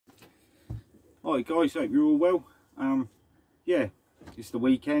Hi guys, hope you're all well. Yeah, it's the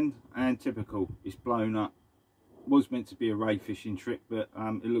weekend and typical, it's blown up. Was meant to be a ray fishing trip, but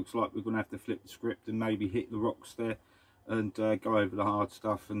it looks like we're going to have to flip the script and maybe hit the rocks there and go over the hard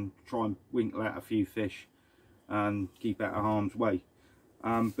stuff and try and winkle out a few fish and keep out of harm's way.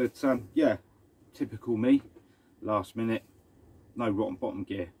 Yeah, typical me, last minute, no rotten bottom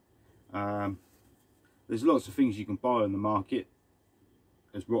gear. There's lots of things you can buy on the market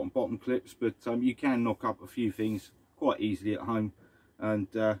as rotten bottom clips, but you can knock up a few things quite easily at home and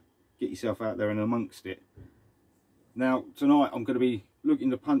get yourself out there and amongst it. Now tonight I'm going to be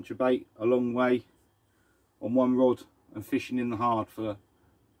looking to punch a bait a long way on one rod and fishing in the hard for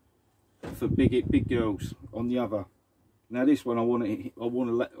big girls on the other. Now this one I want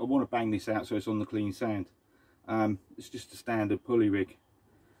to bang this out so it's on the clean sand. It's just a standard pulley rig,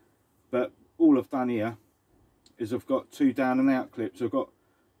 but all I've done here is I've got two down and out clips. I've got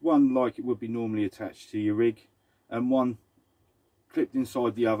one like it would be normally attached to your rig and one clipped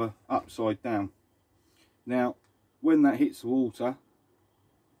inside the other upside down. Now when that hits the water,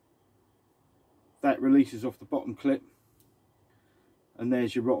 that releases off the bottom clip and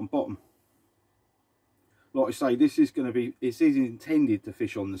there's your rotten bottom. Like I say, this is intended to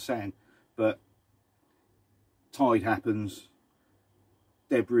fish on the sand, but tide happens,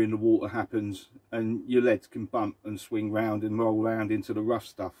 debris in the water happens, and your leads can bump and swing round and roll round into the rough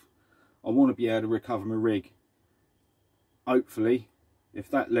stuff. I want to be able to recover my rig. Hopefully,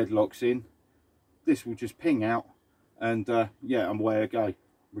 if that lead locks in, this will just ping out and yeah, I'm away I go.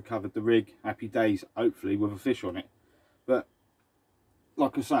 Recovered the rig, happy days, hopefully with a fish on it. But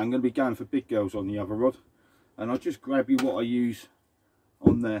like I say, I'm going to be going for big girls on the other rod, and I'll just grab you what I use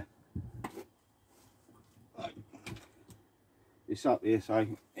on there. It's up here, so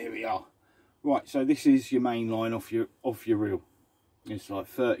here we are. Right, so this is your main line off your reel. It's like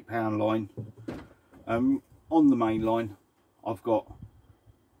 £30 line. On the main line I've got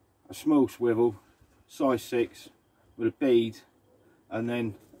a small swivel, size 6, with a bead, and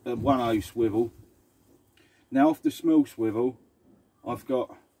then a 1/0 swivel. Now off the small swivel I've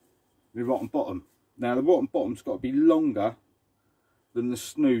got my rotten bottom. Now the rotten bottom's got to be longer than the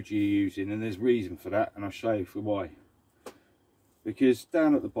snood you're using, and there's reason for that, and I'll show you for why. Because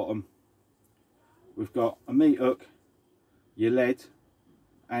down at the bottom we've got a meat hook, your lead,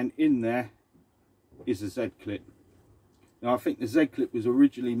 and in there is a Z clip. Now I think the Z clip was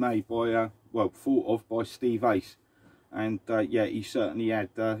originally made by well, thought of by Steve Ace, and yeah, he certainly had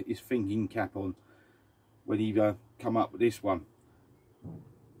his thinking cap on when he come up with this one.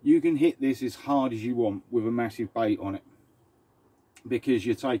 You can hit this as hard as you want with a massive bait on it, because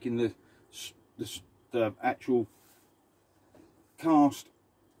you're taking the actual cast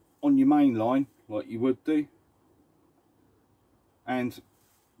on your main line like you would do, and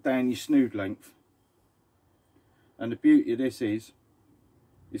down your snood length. And the beauty of this is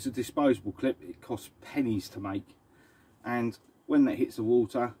it's a disposable clip. It costs pennies to make, and when that hits the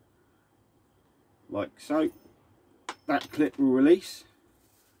water like so, that clip will release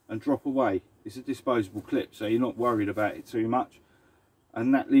and drop away. It's a disposable clip, so you're not worried about it too much,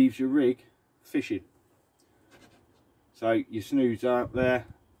 and that leaves your rig fishing. So your snoods are up there,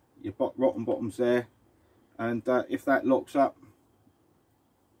 your rotten bottom's there, and if that locks up,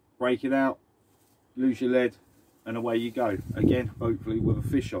 break it out, lose your lead, and away you go again, hopefully with a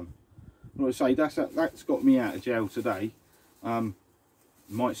fish on. Like I say, that's got me out of jail today.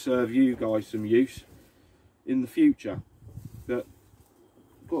 Might serve you guys some use in the future. But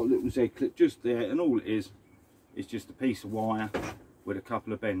got a little Z clip just there, and all it is just a piece of wire with a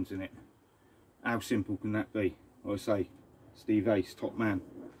couple of bends in it. How simple can that be? Like I say, Steve Ace, top man.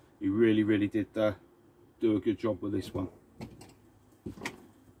 He really did do a good job with this one.